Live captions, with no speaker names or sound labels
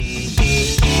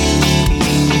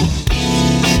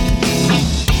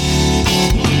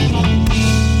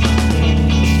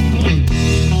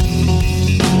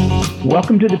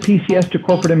Welcome to the PCS to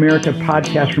Corporate America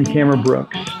podcast from Cameron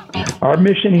Brooks. Our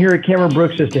mission here at Cameron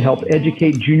Brooks is to help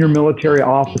educate junior military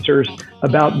officers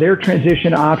about their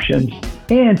transition options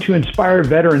and to inspire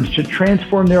veterans to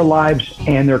transform their lives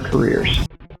and their careers.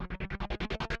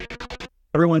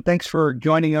 Everyone, thanks for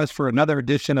joining us for another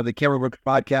edition of the Cameron Brooks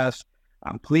podcast.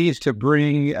 I'm pleased to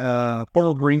bring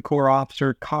former Marine Corps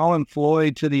officer Colin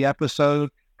Floyd to the episode.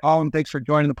 Colin, thanks for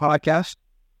joining the podcast.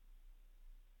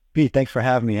 Pete, thanks for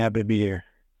having me. Happy to be here.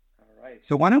 All right.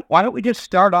 So why don't we just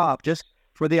start off, just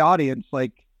for the audience,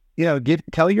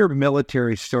 tell your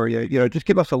military story. Just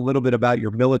give us a little bit about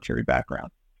your military background.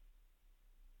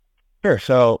 Sure.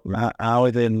 So I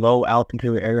was a low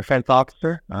altitude air defense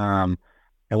officer. And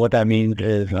what that means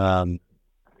is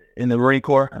in the Marine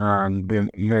Corps, we're a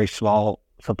very small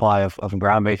supply of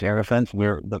ground-based air defense.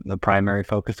 We're the primary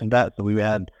focus of that. So we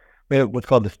had what's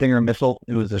called the Stinger missile.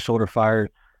 It was a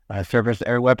shoulder-fired surface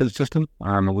air weapons system.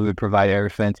 And we would provide air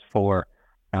defense for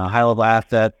high-level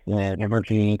assets and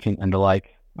emergency and the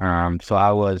like. So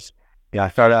I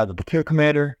started out as a platoon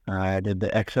commander. I did the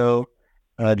XO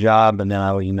job, and then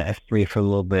I was in the S3 for a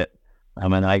little bit.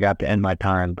 And I got to end my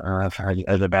time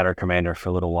as a battery commander for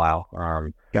a little while.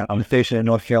 I'm stationed in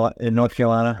North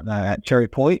Carolina at Cherry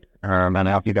Point, and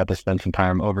I also got to spend some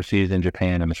time overseas in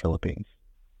Japan and the Philippines.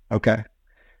 Okay.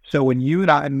 So when you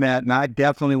and I met, and I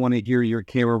definitely want to hear your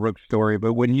Cameron Brooks story,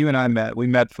 but when you and I met, we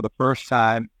met for the first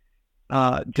time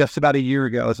just about a year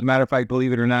ago. As a matter of fact,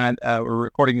 believe it or not, we're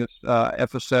recording this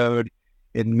episode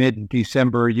in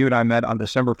mid-December. You and I met on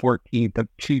December 14th of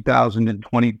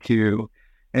 2022.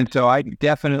 And so I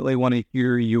definitely want to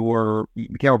hear your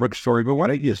Cameron Brooks story, but why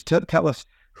don't you just tell us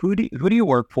who do you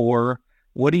work for?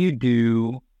 What do you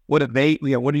do? What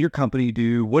do your company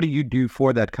do? What do you do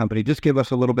for that company? Just give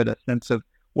us a little bit of sense of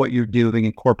what you're doing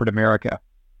in corporate America.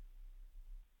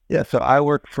 Yeah, so I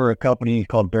work for a company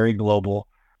called Berry Global.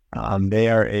 They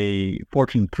are a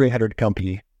Fortune 300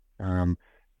 company.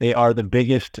 They are the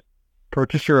biggest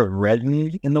purchaser of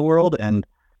resin in the world. And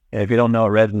if you don't know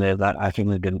what resin is, I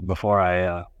certainly didn't before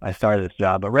I started this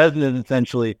job. But resin is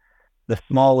essentially the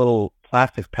small little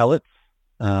plastic pellets,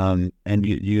 and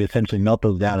you essentially melt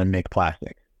those down and make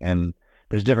plastic. And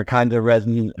there's different kinds of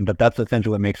resin, but that's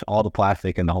essentially what makes all the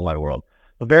plastic in the whole wide world.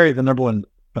 So Berry is the number one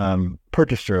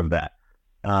purchaser of that.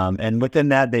 And within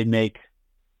that, they make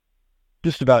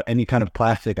just about any kind of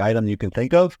plastic item you can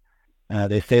think of.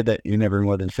 They say that you're never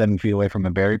more than 7 feet away from a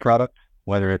Berry product,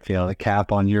 whether it's the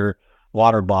cap on your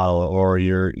water bottle or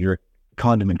your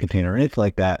condiment container, anything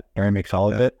like that. Berry makes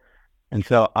all of it. And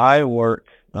so I work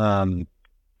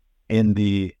in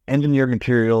the engineered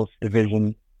materials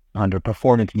division under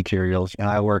performance materials, and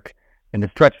I work in the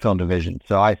stretch film division.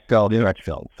 So I sell stretch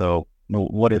film. So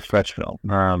what is stretch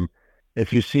film?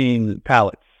 If you've seen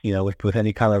pallets, with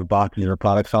any kind of boxes or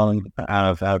products on them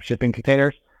out of shipping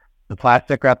containers, the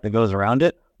plastic wrap that goes around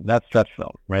it, that's stretch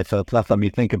film, right? So it's not something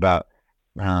you think about,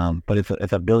 but it's a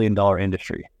 $1 billion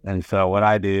industry. And so what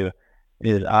I do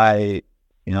is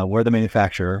we're the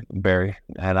manufacturer, Berry,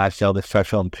 and I sell this stretch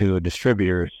film to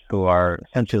distributors who are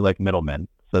essentially like middlemen.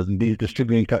 So these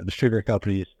distributor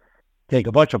companies take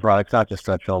a bunch of products, not just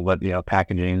stretch film, but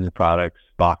packaging products,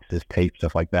 boxes, tape,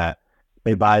 stuff like that.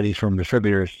 They buy these from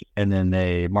distributors, and then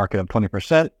they mark it up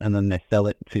 20%, and then they sell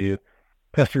it to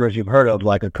customers you've heard of,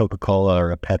 like a Coca-Cola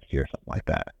or a Pepsi or something like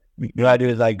that. What I do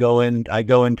is I go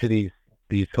into these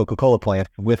Coca-Cola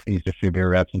plants with these distributor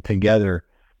reps, and together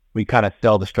we kind of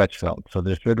sell the stretch film. So the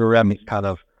distributor rep is kind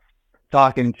of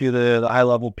talking to the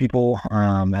high-level people,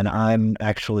 and I'm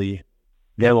actually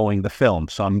demoing the film.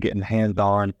 So I'm getting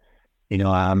hands-on.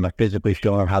 I'm physically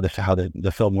showing them how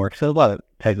the film works. There's a lot of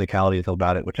technicalities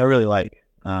about it, which I really like.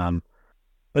 But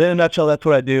in a nutshell, that's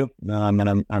what I do.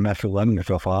 And I'm after loving it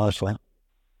so far, honestly.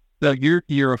 So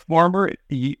you're a former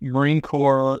Marine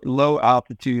Corps low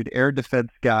altitude air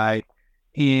defense guy,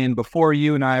 and before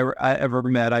you and I ever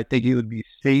met, I think it would be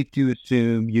safe to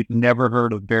assume you'd never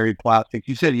heard of Berry Plastics.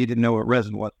 You said you didn't know what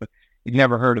resin was, but you'd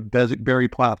never heard of Berry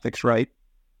Plastics, right?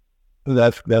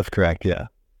 That's correct. Yeah.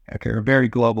 Okay. Berry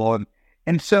Global,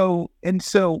 and so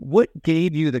what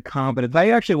gave you the confidence?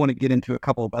 I actually want to get into a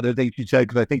couple of other things you said,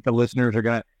 because I think the listeners are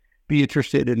going to be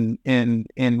interested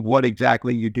in what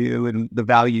exactly you do and the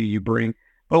value you bring.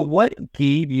 But what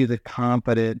gave you the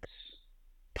confidence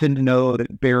to know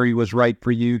that Berry was right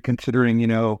for you, considering,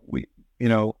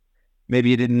 maybe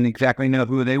you didn't exactly know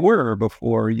who they were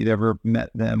before you'd ever met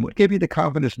them? What gave you the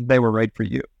confidence that they were right for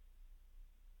you?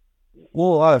 Well,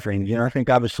 a lot of things. I think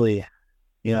obviously,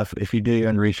 if you do your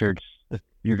own research,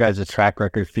 your guys' track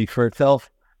record speaks for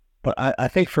itself. But I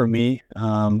think for me,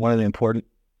 one of the important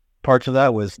parts of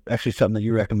that was actually something that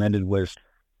you recommended was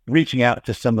reaching out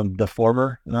to some of the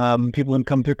former people who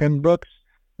come through Cameron Brooks.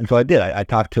 And so I did. I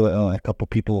talked to a couple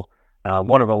people.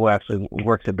 One of them who actually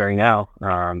works at Berry now,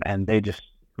 and they just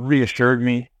reassured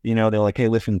me. They're like, "Hey,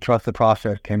 listen, trust the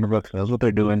process. Cameron Brooks knows what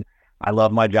they're doing. I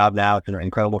love my job now. It's an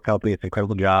incredible company. It's an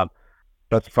incredible job.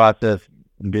 Trust the process.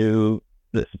 Do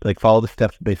this, follow the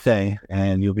steps they say,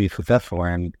 and you'll be successful."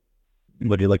 And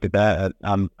would you look at that?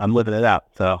 I'm living it out.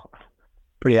 So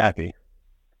pretty happy.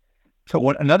 So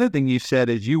another thing you said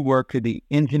is you work at the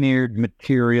engineered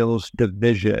materials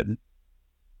division.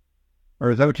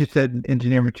 Or is that what you said?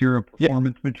 Engineered material,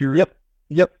 performance material?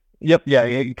 Yep. Yeah,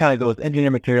 it kind of goes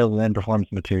engineered materials and then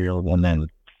performance materials, and then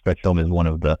stretch film is one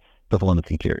of the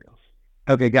performance materials.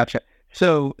 Okay, gotcha.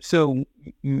 So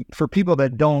for people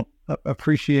that don't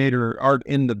appreciate or aren't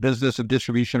in the business of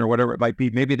distribution or whatever it might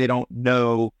be, maybe they don't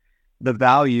know the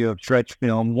value of stretch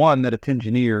film. One, that it's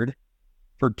engineered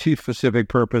for two specific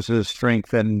purposes: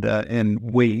 strength and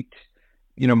weight.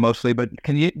 Mostly. But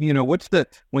can you,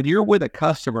 when you're with a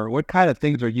customer, what kind of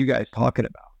things are you guys talking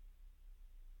about?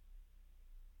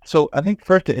 So I think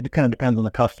first it kind of depends on the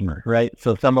customer, right?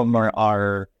 So some of them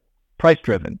are price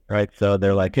driven, right? So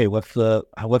they're like, "Hey, what's the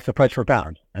price per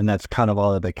pound?" And that's kind of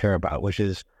all that they care about, which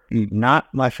is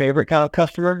not my favorite kind of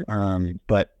customer.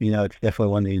 But it's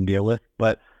definitely one that you can deal with.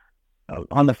 But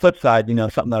on the flip side,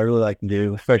 something that I really like to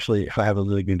do, especially if I have a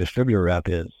really good distributor rep,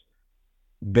 is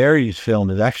Berry's film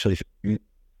is actually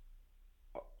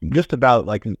just about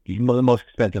the most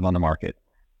expensive on the market.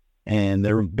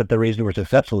 But the reason we're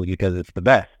successful is because it's the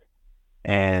best.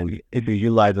 And if you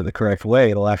utilize it the correct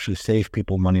way, it'll actually save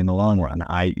people money in the long run,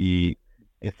 i.e.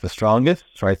 it's the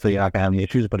strongest, right? So you're not going to have any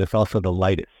issues, but it's also the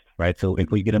lightest, right? So if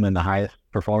we get them in the highest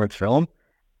performance film,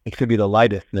 it should be the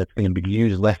lightest, and it's going to be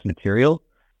used less material.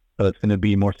 So it's going to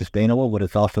be more sustainable, but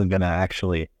it's also going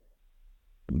to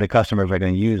the customers are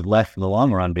going to use less in the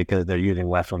long run because they're using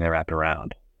less when they're wrapped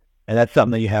around. And that's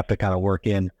something that you have to kind of work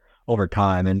in over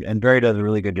time. And Berry does a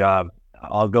really good job.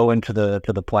 I'll go into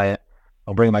the plant.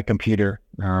 I'll bring my computer.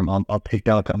 I'll take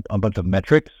down a bunch of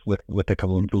metrics with a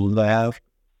couple of tools I have,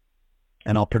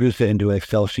 and I'll produce it into an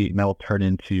Excel sheet, and that will turn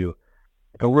into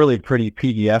a really pretty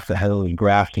PDF that has those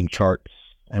graphs and charts,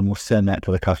 and we'll send that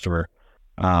to the customer.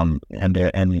 And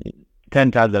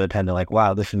 10 times out of 10, they're like,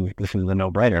 "Wow, this is a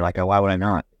no-brainer. Why would I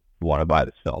not want to buy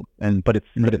this film?" But it's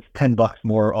 $10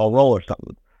 more all roll or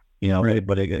something. Right.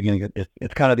 But again,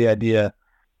 it's kind of the idea,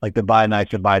 the buy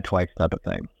once should buy twice type of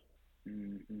thing.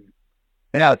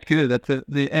 Yeah, it's good.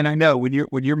 And I know when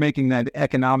you're making that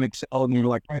economics, and you're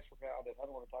like, price per pound, I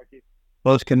don't want to talk to you.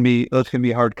 Those can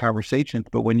be hard conversations.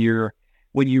 But when you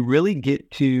really get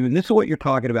to, and this is what you're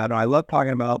talking about, and I love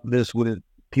talking about this with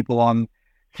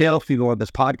salespeople on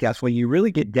this podcast. When you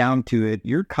really get down to it,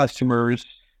 your customers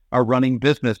are running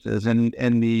businesses, and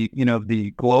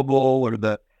the global or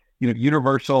the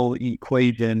universal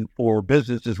equation for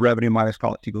business is revenue minus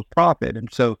cost equals profit. And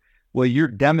so what you're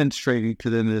demonstrating to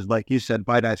them is, like you said,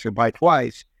 buy once or buy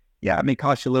twice. Yeah, it may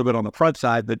cost you a little bit on the front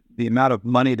side, but the amount of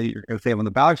money that you're going to save on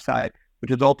the back side,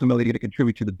 which is ultimately going to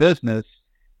contribute to the business,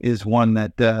 is one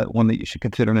that you should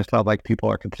consider, and it's not like people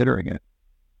are considering it.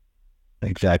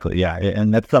 Exactly. Yeah.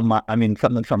 And that's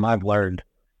something I've learned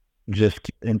just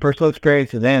in personal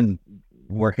experience and then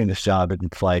working this job. And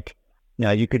it's like,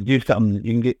 you could do something,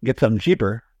 you can get something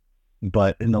cheaper,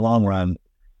 but in the long run,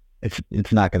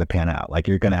 it's not going to pan out.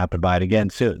 You're going to have to buy it again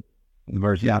soon.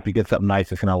 Versus if you get something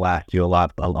nice, it's going to last you a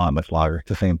lot much longer. It's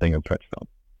the same thing with stretch film.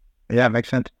 Yeah, it makes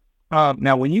sense.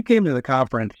 Now, when you came to the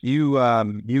conference, you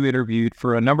interviewed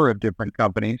for a number of different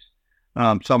companies.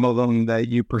 Some of them that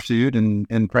you pursued,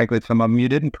 and frankly, some of them you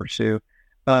didn't pursue.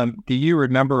 Do you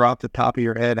remember off the top of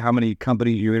your head how many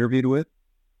companies you interviewed with?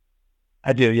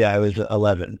 I do. Yeah, it was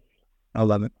 11.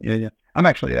 11. Yeah. I'm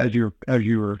actually, as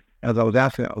I was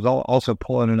asking, I was also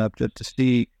pulling it up just to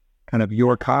see kind of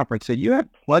your conference. So you had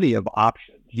plenty of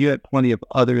options. You had plenty of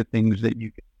other things that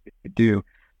you could do.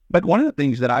 But one of the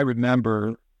things that I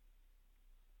remember,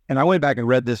 and I went back and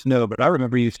read this note, but I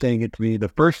remember you saying it to me the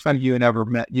first time you and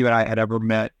I had ever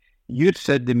met. You had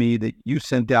said to me that you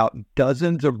sent out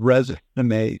dozens of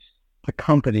resumes to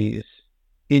companies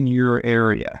in your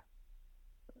area,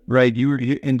 right?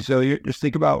 And so you just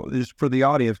think about this for the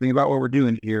audience. Think about what we're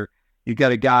doing here. You've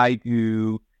got a guy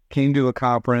who came to a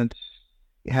conference,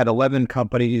 had 11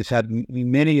 companies, had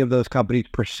many of those companies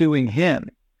pursuing him,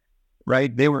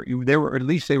 right? They were at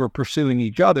least they were pursuing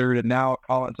each other, and now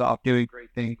Colin's off doing great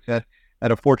things at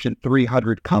a Fortune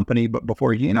 300 company. But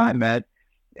before he and I met,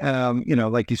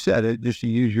 like you said, just to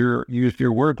use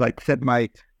your words, sent my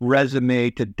resume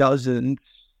to dozens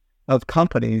of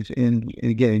companies in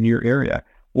your area.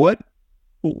 What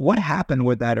What happened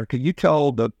with that? Or could you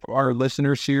tell our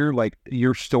listeners here, like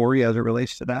your story as it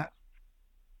relates to that?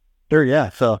 Sure, yeah.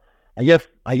 So I guess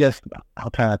I'll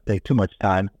try not to take too much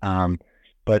time.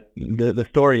 But the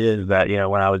story is that,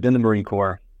 when I was in the Marine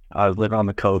Corps, I was living on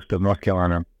the coast of North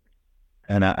Carolina,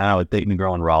 and I was dating a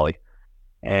girl in Raleigh.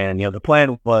 And, the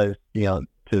plan was,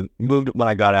 to move when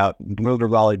I got out, move to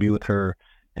Raleigh, be with her,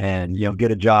 and,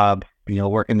 get a job,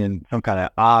 working in some kind of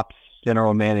ops,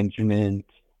 general management,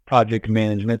 project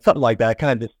management, something like that,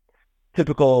 kind of just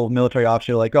typical military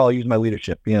officer, like, oh, I'll use my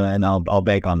leadership, and I'll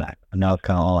bank on that. And that was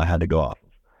kind of all I had to go off of.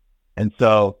 And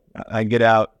so I get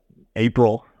out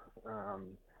April,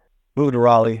 moved to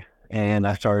Raleigh, and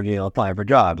I started, applying for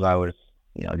jobs. I was,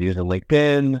 using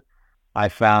LinkedIn. I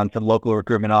found some local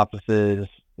recruitment offices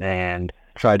and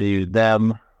tried to use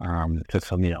them. Took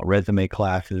some, resume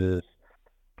classes,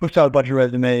 pushed out a bunch of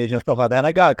resumes, stuff like that. And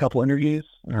I got a couple interviews.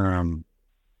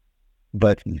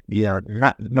 But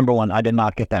number one, I did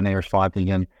not get that any response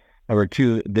again. Number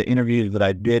two, the interviews that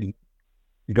I did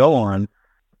go on,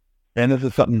 and this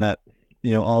is something that,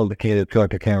 all of the candidates who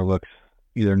like the camera books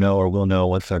either know or will know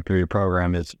once they're through your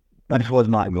program, is I just was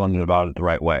not going about it the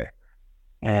right way.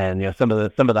 And, some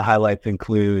of the highlights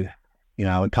include,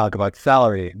 I would talk about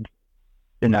salary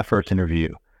in that first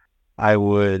interview. I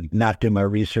would not do my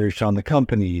research on the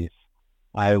companies.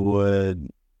 I would,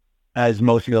 as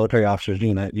most military officers do,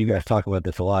 and you guys talk about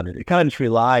this a lot, you kind of just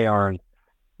rely on,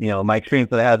 my experience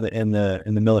that I have in the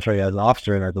military as an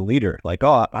officer and as a leader. Like,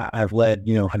 oh, I've led,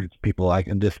 hundreds of people.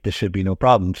 This should be no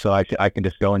problem. So I can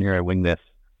just go in here and wing this.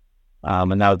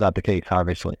 And that was not the case,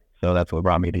 obviously. So that's what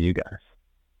brought me to you guys.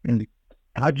 And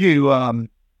how'd you,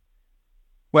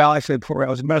 well, actually, before I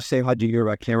was about to say, how'd you hear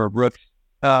about Cameron Brooks?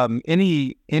 How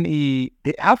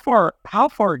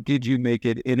far did you make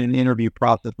it in an interview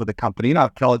process with a company?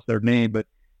 Not tell us their name, but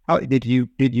how did you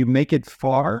make it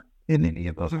far in any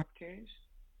of those opportunities?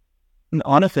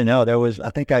 Honestly, no. There was,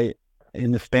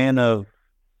 in the span of,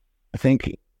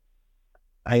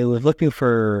 I was looking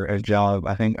for a job.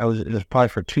 it was probably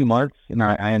for 2 months, and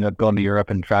I ended up going to Europe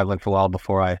and traveling for a while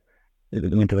before I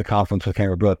went to the conference with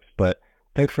Cameron Brooks. But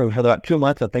I think for about 2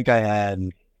 months, I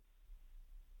had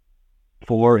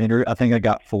I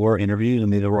got 4 interviews,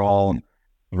 and these were all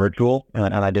virtual,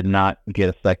 and I did not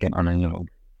get a second on any of them.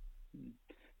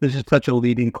 This is such a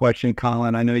leading question,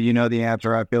 Colin. I know you know the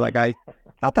answer. I feel like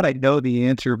not that I know the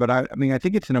answer, but I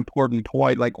think it's an important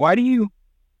point. Like, why do you,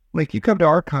 like, you come to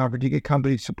our conference, you get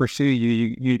companies to pursue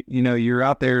you, you're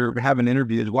out there having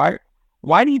interviews. Why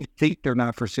do you think they're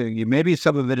not pursuing you? Maybe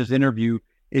some of it is interview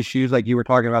issues, like you were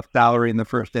talking about salary in the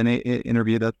first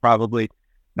interview. That's probably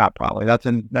not probably. That's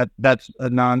a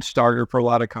non-starter for a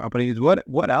lot of companies.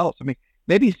 What else?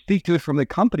 Maybe speak to it from the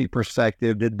company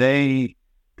perspective. Did they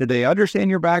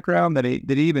understand your background? Did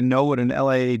they even know what an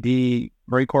LAAD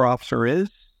Marine Corps officer is?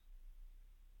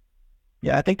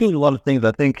 Yeah, I think there's a lot of things.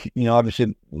 I think,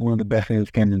 obviously one of the best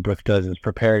things Cameron Brooks does is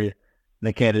prepare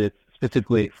the candidates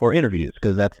specifically for interviews,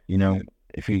 because that's,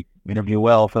 if you interview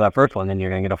well for that first one, then you're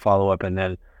going to get a follow-up, and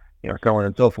then, so on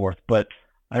and so forth. But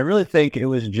I really think it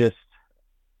was just,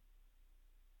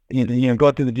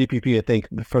 going through the GPP, I think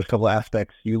the first couple of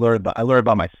aspects I learned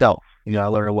about myself. I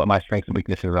learned what my strengths and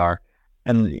weaknesses are.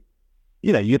 And,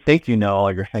 you think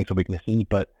all your strengths and weaknesses,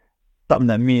 but something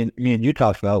that me and you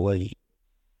talked about was,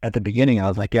 at the beginning, I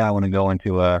was like, yeah, I want to go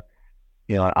into an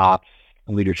ops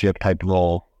leadership type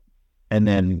role. And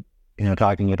then,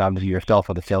 talking with obviously yourself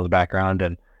with a sales background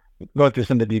and going through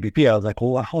some of the DPP, I was like,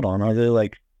 well, hold on, are they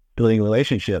like building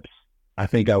relationships? I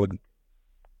think I would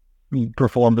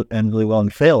perform and really well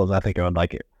in sales. I think I would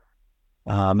like it.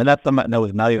 And that's something that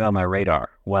was not even on my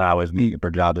radar when I was meeting for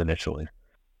jobs initially.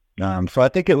 So I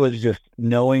think it was just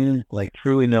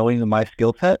truly knowing my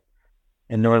skill set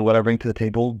and knowing what I bring to the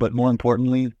table, but more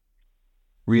importantly,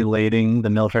 relating the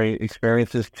military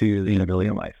experiences to the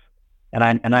civilian life. And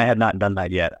I had not done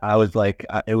that yet. I was like,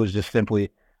 it was just simply,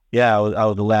 I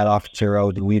was a lad officer, I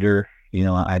was a leader,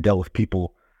 I dealt with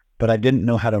people, but I didn't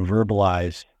know how to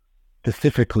verbalize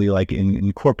specifically, like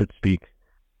in corporate speak,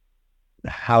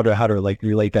 how to like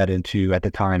relate that into, at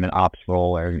the time, an ops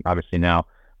role, or obviously now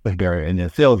with Barry in a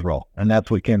sales role. And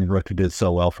that's what Cameron Brooks did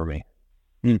so well for me.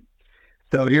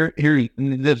 So here,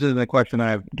 this is the question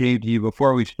I gave to you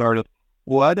before we started.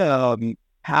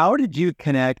 How did you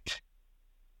connect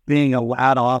being a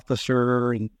lad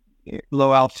officer and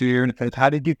low altitude air defense? How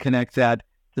did you connect that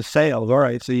to sales? All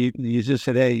right, so you just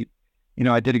said, hey,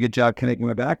 I did a good job connecting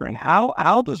my background.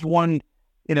 How does one,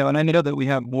 and I know that we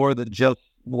have more than just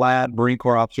lad Marine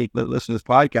Corps officers that listen to this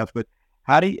podcast, but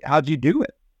how'd you do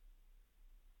it?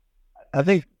 I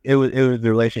think it was the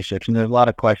relationships, and there's a lot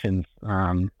of questions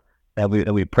that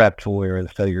we prepped for the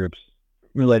study groups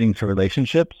relating to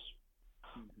relationships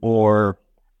or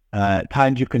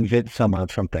times you convince someone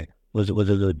of something was a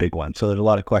really big one. So there's a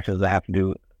lot of questions that have to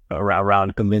do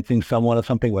around convincing someone of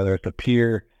something, whether it's a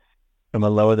peer,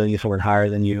 someone lower than you, someone higher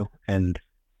than you, and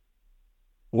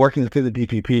working through the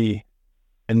DPP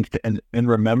and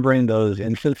remembering those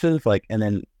instances, like, and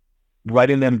then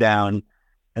writing them down,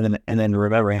 and then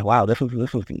remembering, wow, this was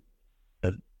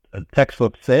a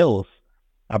textbook sales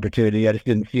opportunity. I just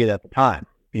didn't see it at the time.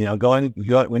 You know, when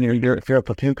if you're a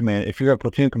platoon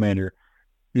commander,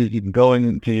 you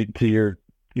going to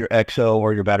your XO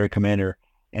or your battery commander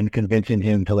and convincing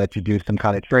him to let you do some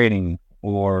kind of training,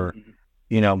 or,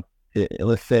 you know,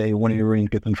 let's say one of your Marines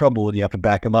gets in trouble, you have to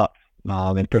back him up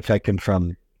and protect him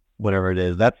from whatever it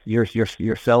is. That's you're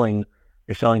selling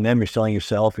them, you're selling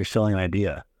yourself, you're selling an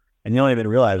idea, and you don't even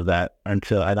realize that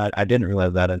until I didn't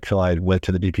realize that until I went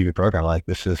to the DPP program. Like,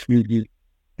 this is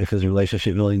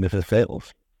relationship building, this is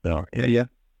sales. So yeah.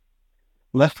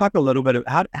 Let's talk a little bit of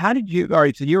how did you, all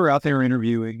right, so you were out there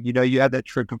interviewing, you know, you had that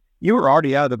trip, you were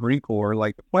already out of the Marine Corps,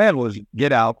 like the plan was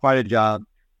get out, find a job,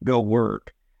 go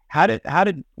work. How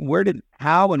and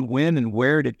when and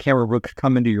where did Cameron Brooks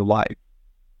come into your life?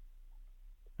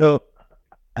 So,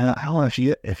 I don't know if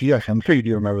you actually, I'm sure you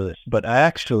do remember this, but I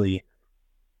actually,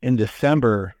 in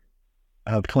December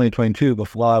of 2022,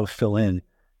 while I was still in,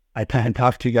 I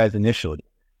talked to you guys initially,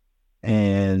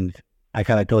 and I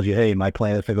kind of told you, hey, my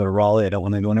plan is to go to Raleigh. I don't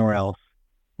want to go anywhere else.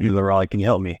 You go to Raleigh, can you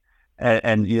help me?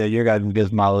 And you know, your guys'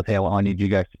 business model is, hey, I need you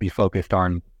guys to be focused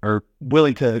on or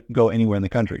willing to go anywhere in the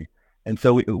country. And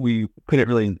so we couldn't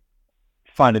really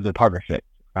find a good partnership.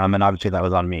 And obviously that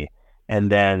was on me. And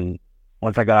then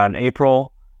once I got out in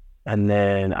April, and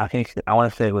then I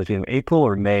want to say it was in April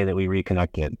or May that we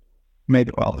reconnected. May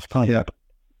 12th.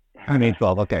 Yeah. May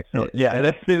 12th. Okay. So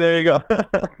yeah, there you go.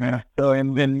 Yeah. So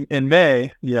in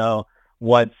May, you know,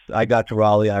 once I got to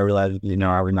Raleigh, I realized, you know,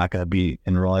 I was not going to be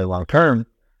in Raleigh long term.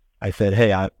 I said,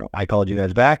 hey, I called you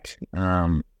guys back.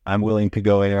 I'm willing to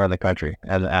go anywhere in the country.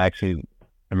 And I actually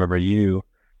remember you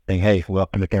saying, hey,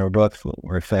 welcome to Cameron Brooks.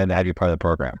 We're excited to have you part of the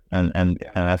program. And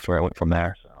that's where I went from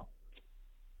there. So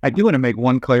I do want to make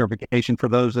one clarification for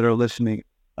those that are listening.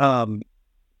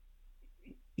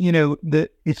 You know,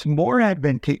 it's more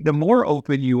advantageous, the more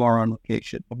open you are on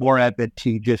location, the more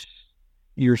advantageous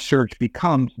your search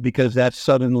becomes, because that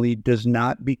suddenly does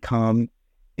not become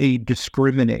a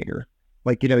discriminator.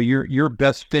 Like, you know, your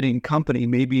best fitting company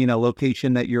may be in a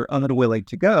location that you're unwilling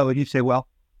to go, and you say, well,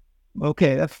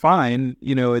 okay, that's fine.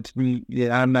 You know,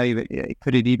 I'm not even,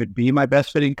 could it even be my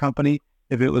best fitting company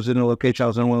if it was in a location I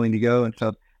was unwilling to go? And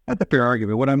so that's a fair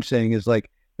argument. What I'm saying is, like,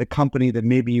 the company that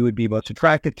maybe you would be most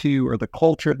attracted to, or the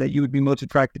culture that you would be most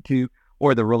attracted to,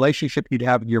 or the relationship you'd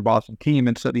have with your boss and team.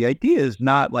 And so the idea is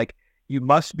not like you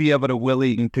must be able to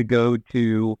willing to go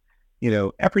to, you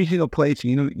know, every single place.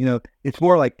 You know, it's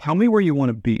more like, tell me where you want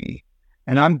to be,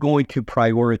 and I'm going to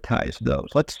prioritize those.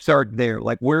 Let's start there.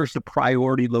 Like, where's the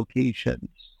priority locations,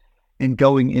 and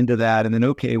going into that, and then,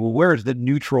 okay, well, where's the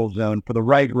neutral zone for the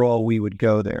right role? We would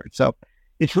go there. So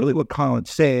it's really what Colin's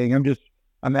saying.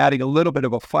 I'm adding a little bit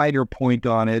of a finer point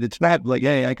on it. It's not like,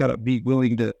 hey, I got to be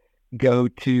willing to go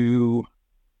to,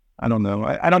 I don't know.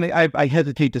 I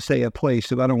hesitate to say a place,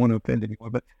 so I don't want to offend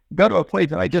anyone, but go to a place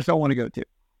that I just don't want to go to.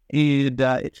 And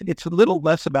it's a little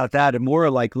less about that and more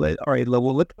like, all right,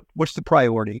 well, what's the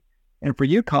priority? And for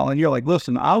you, Colin, you're like,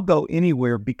 listen, I'll go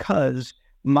anywhere because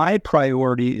my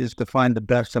priority is to find the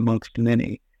best amongst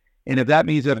many. And if that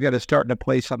means I've got to start in a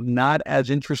place I'm not as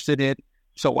interested in,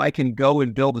 so I can go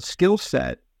and build a skill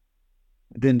set,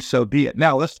 then so be it.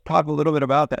 Now, let's talk a little bit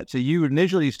about that. So you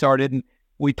initially started, and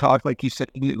we talked, like you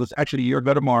said, it was actually a year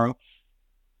ago tomorrow.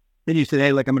 Then you said,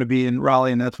 hey, like, I'm going to be in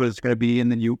Raleigh, and that's what it's going to be. And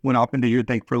then you went off into your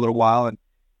thing for a little while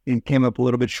and came up a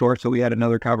little bit short, so we had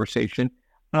another conversation.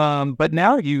 But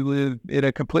now you live in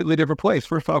a completely different place.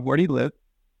 First off, where do you live?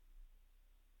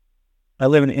 I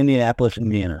live in Indianapolis,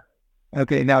 Indiana.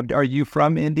 Okay, now, are you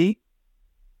from Indy?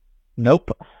 Nope.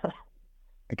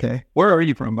 Okay. Where are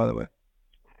you from, by the way?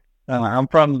 I'm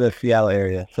from the Seattle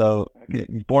area. So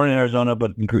born in Arizona,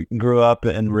 but grew up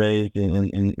and raised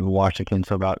in Washington.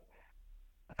 So about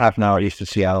half an hour east of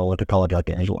Seattle, went to college out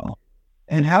there as well.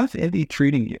 And how's Indy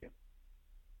treating you?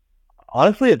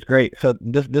 Honestly, it's great. So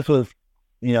this was,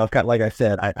 you know, kind of like I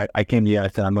said, I came to you, I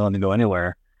said, I'm willing to go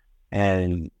anywhere.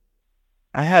 And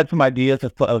I had some ideas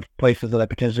of places that I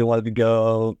potentially wanted to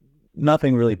go.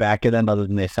 Nothing really back at them other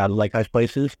than they sounded like nice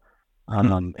places.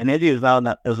 And Indy was not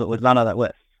on that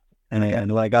list.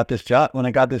 And when I got this job,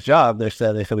 they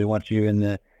said we want you in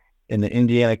the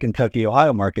Indiana, Kentucky,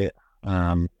 Ohio market.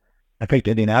 I picked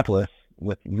Indianapolis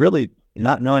with really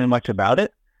not knowing much about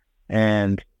it,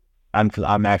 and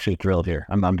I'm actually thrilled here.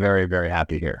 I'm very, very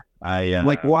happy here.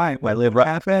 Like why? I live right.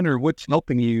 Happened, or what's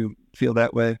helping you feel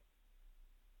that way?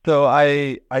 So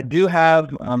I do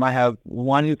have I have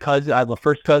one new cousin. I have a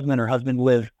first cousin and her husband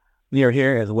live near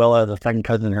here, as well as a second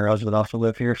cousin and her husband also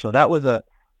live here. So that was a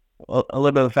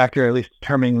little bit of a factor, at least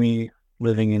determining me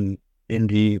living in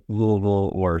Indy,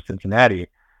 Louisville, or Cincinnati.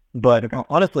 But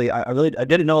honestly, I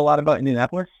didn't know a lot about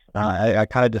Indianapolis. I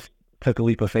kind of just took a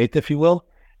leap of faith, if you will,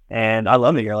 and I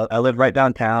love it here. I live right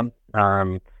downtown,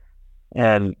 and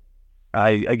it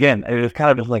was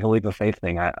kind of just like a leap of faith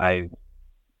thing. I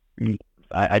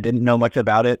didn't know much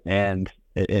about it, and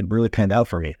it really panned out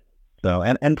for me. So,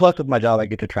 and plus with my job, I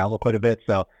get to travel quite a bit,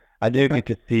 so I do get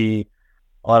to see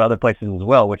a lot of other places as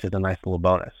well, which is a nice little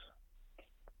bonus.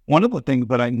 One of the things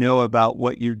that I know about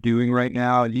what you're doing right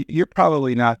now, you're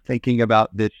probably not thinking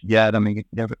about this yet. I mean, you've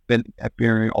never been at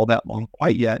Barry all that long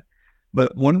quite yet.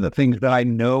 But one of the things that I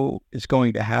know is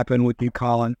going to happen with you,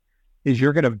 Colin, is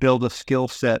you're going to build a skill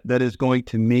set that is going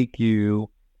to make you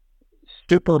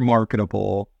super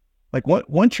marketable. Like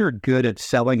once you're good at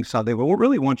selling something, well,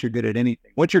 really once you're good at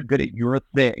anything, once you're good at your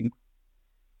thing,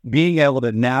 being able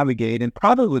to navigate, and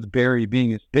probably with Barry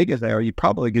being as big as they are, you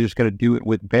probably just got to do it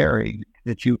with Barry.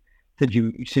 Since you're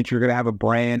going to have a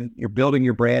brand, you're building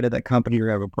your brand of that company, you're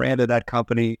going to have a brand of that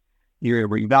company, you're going to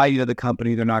bring value to the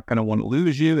company. They're not going to want to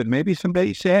lose you. And maybe someday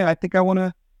you say, hey, I think I want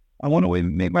to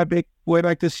make my big way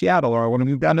back to Seattle, or I want to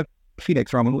move down to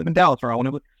Phoenix, or I want to live in Dallas, or I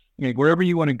want to, wherever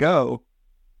you want to go.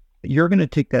 You're going to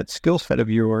take that skill set of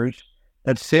yours,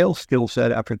 that sales skill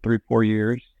set after 3-4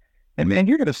 years, and man,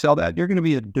 you're going to sell that. You're going to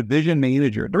be a division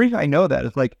manager. The reason I know that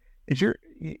is like, is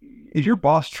your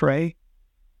boss Trey?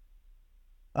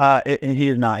 He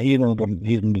is not. He's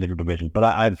in the different division, but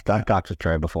I've talked to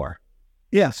Trey before.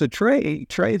 Yeah, so Trey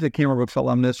is a Cameron Brooks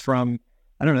alumnus from,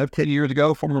 I don't know, 10 years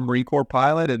ago, former Marine Corps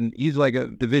pilot, and he's like a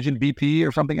division VP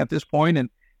or something at this point. And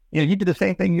he did the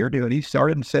same thing you're doing. He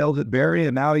started in sales at Barry,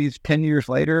 and now he's 10 years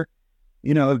later,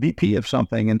 a VP of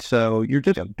something. And so you're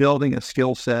just building a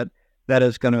skill set that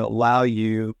is going to allow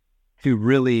you to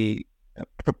really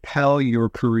propel your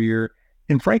career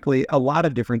in, frankly, a lot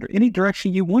of different, any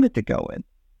direction you want it to go in.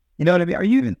 You know what I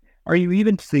mean? Are you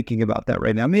even thinking about that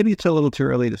right now? Maybe it's a little too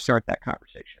early to start that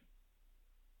conversation.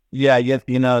 Yeah, yes,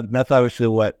 that's obviously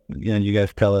what you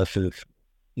guys tell us is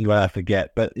what I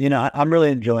forget. But I'm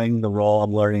really enjoying the role.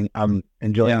 I'm learning. I'm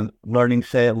enjoying learning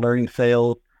sales,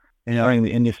 learning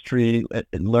the industry,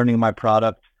 learning my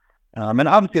product. And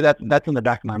obviously that's in the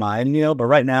back of my mind, but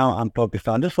right now I'm focused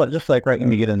on just like right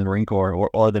when you get in the Marine Corps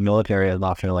or the military as an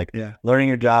officer, learning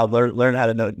your job, learn how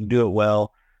to do it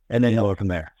well, and then go from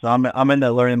there. So I'm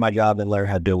into learning my job and learn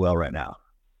how to do it well right now.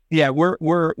 Yeah,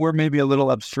 we're maybe a little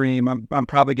upstream. I'm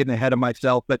probably getting ahead of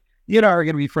myself, but you and I are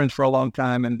going to be friends for a long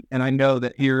time, and I know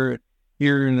that here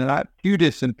in the not too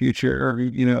distant future,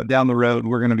 or down the road,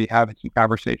 we're going to be having some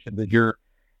conversations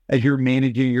as you're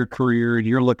managing your career and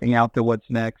you're looking out to what's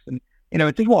next. And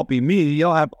it won't be me.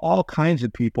 You'll have all kinds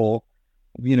of people,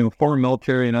 former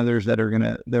military and others that are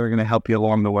gonna help you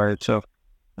along the way. So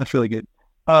that's really good.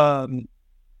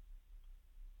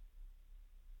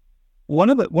 One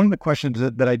of the questions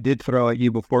that I did throw at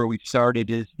you before we started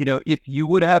is, if you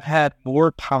would have had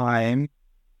more time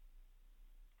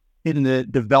in the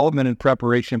development and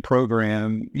preparation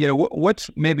program, what's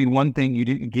maybe one thing you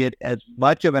didn't get as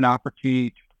much of an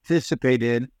opportunity to participate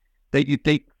in that you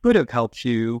think could have helped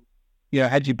you,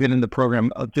 had you been in the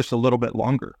program just a little bit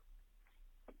longer?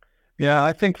 Yeah,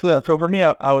 I think so. So for me,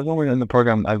 I was only in the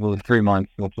program, I believe, 3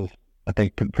 months, which was, I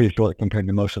think, pretty short compared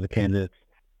to most of the candidates.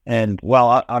 And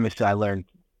obviously I learned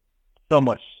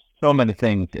so many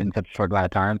things in such a short amount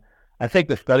of time. I think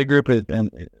the study group is,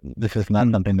 and this is not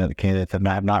something that the candidates have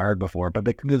not heard before, but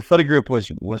the study group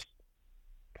was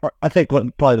I think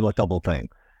probably the most helpful thing.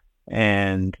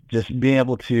 And just being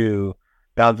able to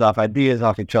bounce off ideas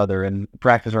off each other and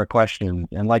practice our questions.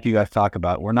 And like you guys talk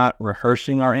about, we're not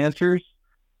rehearsing our answers,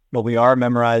 but we are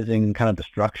memorizing kind of the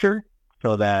structure,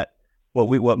 so that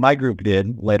what my group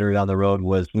did later down the road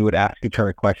was we would ask each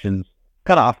other questions,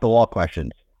 kind of off the wall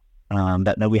questions,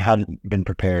 that we hadn't been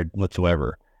prepared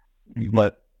whatsoever. Mm-hmm.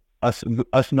 But us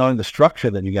knowing the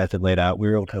structure that you guys had laid out, we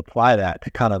were able to apply that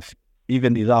to kind of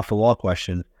even these off the wall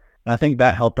questions. And I think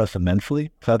that helped us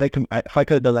immensely. So I think if I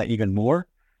could have done that even more,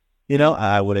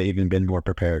 I would have even been more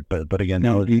prepared. But again,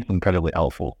 that was incredibly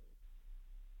helpful.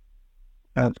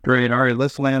 That's great. All right,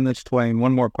 let's land this plane.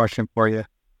 One more question for you.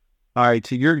 All right,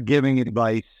 so you're giving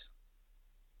advice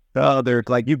to others,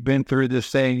 like you've been through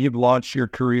this thing, you've launched your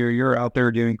career, you're out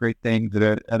there doing great things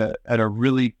at a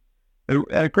really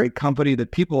a great company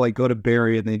that people like go to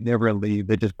Barry and they never leave.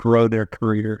 They just grow their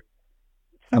career.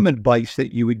 Some advice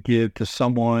that you would give to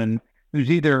someone who's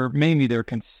maybe they're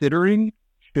considering,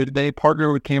 should they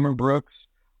partner with Cameron Brooks,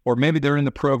 or maybe they're in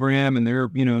the program and they're,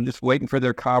 just waiting for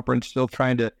their conference, still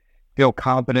trying to feel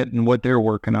confident in what they're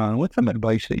working on. What's some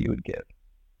advice that you would give?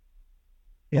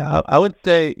 Yeah, I would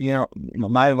say,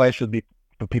 my advice would be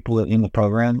for people in the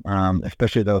program,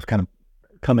 especially those kind of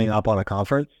coming up on a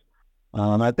conference.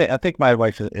 I think my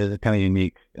advice is kind of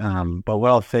unique. But what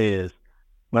I'll say is,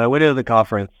 when I went into the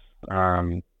conference,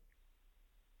 I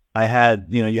had,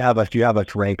 you have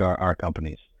us rank our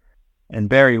companies, and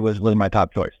Barry was my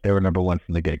top choice. They were number one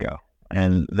from the get-go,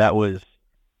 and that was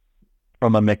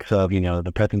from a mix of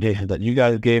the presentations that you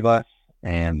guys gave us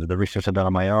and the research I've done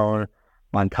on my own,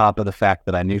 on top of the fact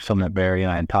that I knew someone at Barry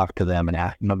and I had talked to them and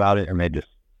asked them about it, and they just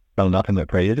found nothing but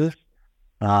praises.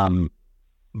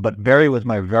 But Barry was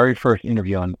my very first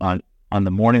interview on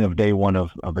the morning of day one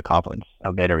of the conference,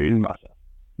 of the interview process.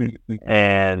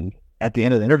 And at the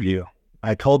end of the interview,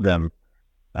 I told them,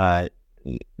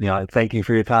 thank you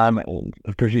for your time. I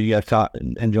appreciate you guys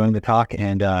enjoying the talk,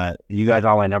 and you guys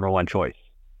are my number one choice.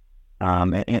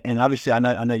 And obviously, I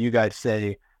know you guys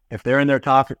say if they're in their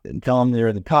top, tell them they're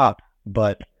in the top,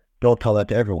 but don't tell that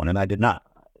to everyone. And I did not.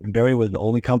 Barry was the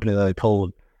only company that I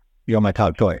told, you're my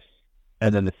top choice.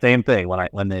 And then the same thing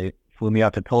when they flew me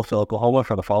out to Tulsa, Oklahoma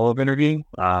for the follow-up interview.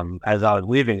 As I was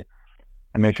leaving,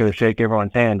 I made sure to shake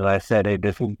everyone's hand, and I said, "Hey,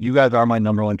 you guys are my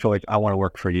number one choice. I want to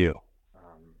work for you."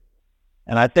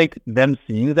 And I think them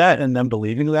seeing that and them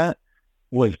believing that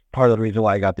was part of the reason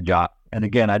why I got the job. And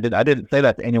again, I didn't say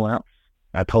that to anyone else.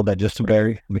 I told that just to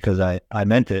Barry because I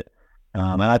meant it.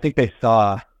 And I think they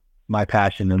saw my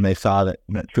passion, and they saw that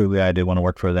truly I did want to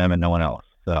work for them and no one else.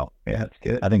 So yeah, that's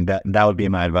good. I think that would be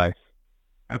my advice.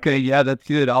 Okay, yeah, that's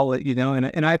good. I'll let you know.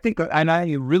 And I think, and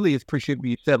I really appreciate what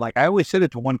you said. Like, I always said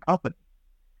it to one company,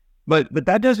 but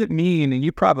that doesn't mean, and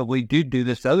you probably do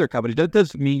this to other companies, that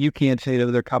doesn't mean you can't say to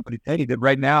other companies, hey, that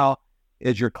right now,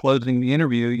 as you're closing the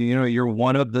interview, you're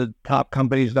one of the top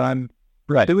companies that I'm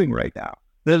doing right now.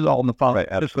 This is all in the follow-up.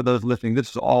 Right, just for those listening,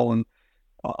 this is all in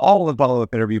the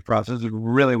follow-up interview process is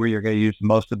really where you're going to use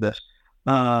most of this.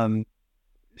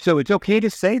 So it's okay to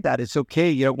say that. It's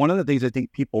okay. One of the things I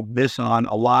think people miss on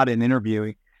a lot in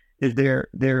interviewing is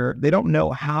they don't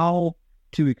know how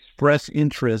to express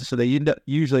interest, so they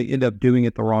usually end up doing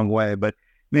it the wrong way. But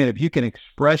man, if you can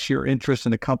express your interest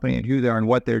in the company and who they are and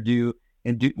what they do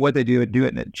and do it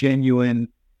in a genuine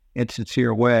and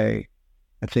sincere way,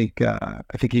 I think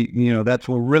that's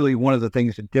really one of the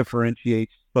things that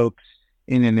differentiates folks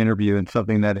in an interview, and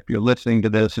something that if you're listening to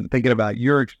this and thinking about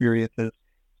your experiences,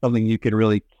 something you can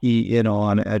really key in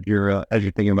on as you're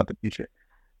thinking about the future.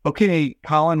 Okay,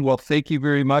 Colin, well, thank you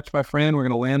very much, my friend. We're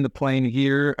going to land the plane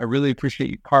here. I really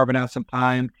appreciate you carving out some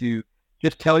time to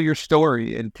just tell your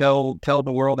story and tell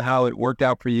the world how it worked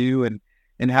out for you and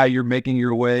how you're making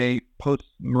your way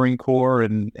post-Marine Corps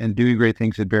and doing great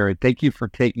things at Barry. Thank you for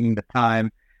taking the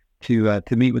time to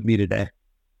meet with me today.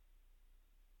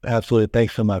 Absolutely.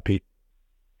 Thanks so much, Pete.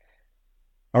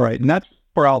 All right, and that's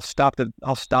where I'll stop it,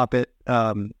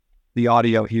 the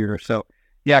audio here. So,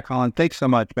 yeah, Colin, thanks so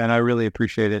much, man. I really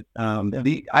appreciate it.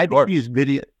 I use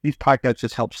video. These podcasts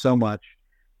just help so much,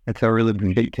 and so I really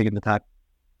appreciate you taking the time.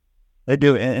 They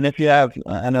do, and if you have,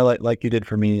 I know, like you did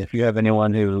for me, if you have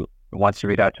anyone who wants to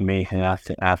reach out to me and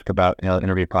ask about the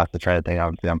interview process, try to think.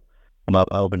 Obviously, I'm an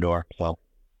open door. So,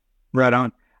 right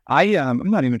on.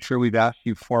 I'm not even sure we've asked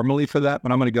you formally for that,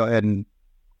 but I'm going to go ahead and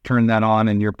turn that on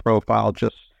in your profile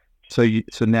just so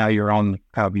now you're on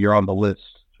the list.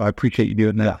 So I appreciate you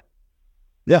doing that.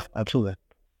 Yeah, absolutely.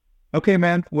 Okay,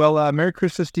 man. Well, Merry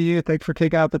Christmas to you. Thanks for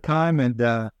taking out the time, and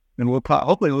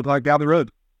hopefully we'll talk down the road.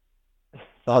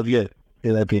 Sounds good. See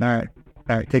that, Pete. All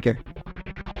right. Take care.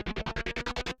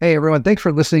 Hey, everyone. Thanks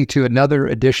for listening to another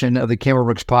edition of the Cameron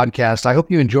Brooks podcast. I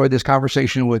hope you enjoyed this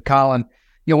conversation with Colin.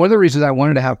 One of the reasons I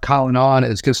wanted to have Colin on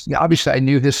is because obviously I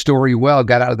knew his story well,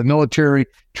 got out of the military,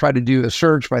 tried to do a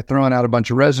search by throwing out a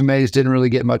bunch of resumes, didn't really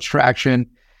get much traction.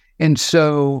 And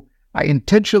so I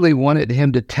intentionally wanted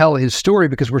him to tell his story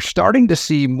because we're starting to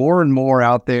see more and more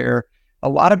out there, a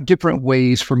lot of different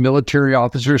ways for military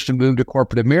officers to move to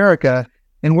corporate America.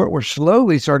 And what we're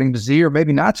slowly starting to see, or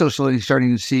maybe not so slowly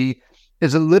starting to see,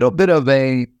 is a little bit of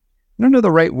I don't know the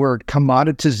right word,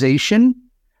 commoditization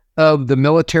of the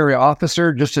military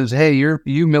officer, just as, hey,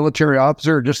 you military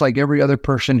officer, just like every other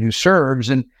person who serves.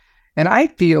 And I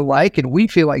feel like, and we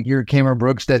feel like here at Cameron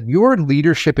Brooks, that your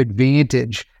leadership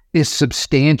advantage is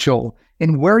substantial.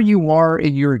 And where you are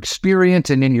in your experience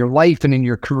and in your life and in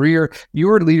your career,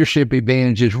 your leadership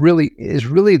advantage is really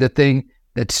the thing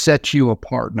that sets you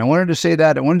apart. And I wanted to say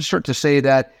that. I wanted to start to say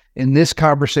that in this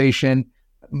conversation.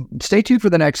 Stay tuned for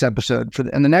the next episode.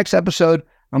 In the next episode,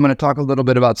 I'm going to talk a little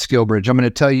bit about SkillBridge. I'm going to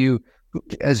tell you,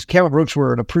 as Cameron Brooks,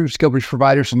 we're an approved SkillBridge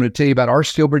provider, so I'm going to tell you about our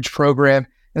SkillBridge program.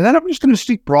 And then I'm just going to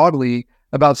speak broadly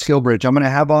about SkillBridge. I'm going to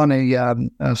have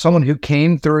on someone who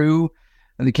came through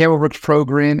the Cameron Brooks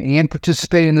program and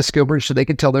participated in the SkillBridge so they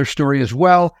can tell their story as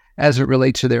well as it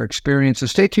relates to their experience. So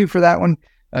stay tuned for that one.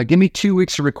 Give me 2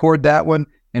 weeks to record that one,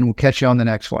 and we'll catch you on the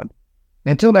next one.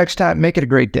 Until next time, make it a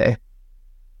great day.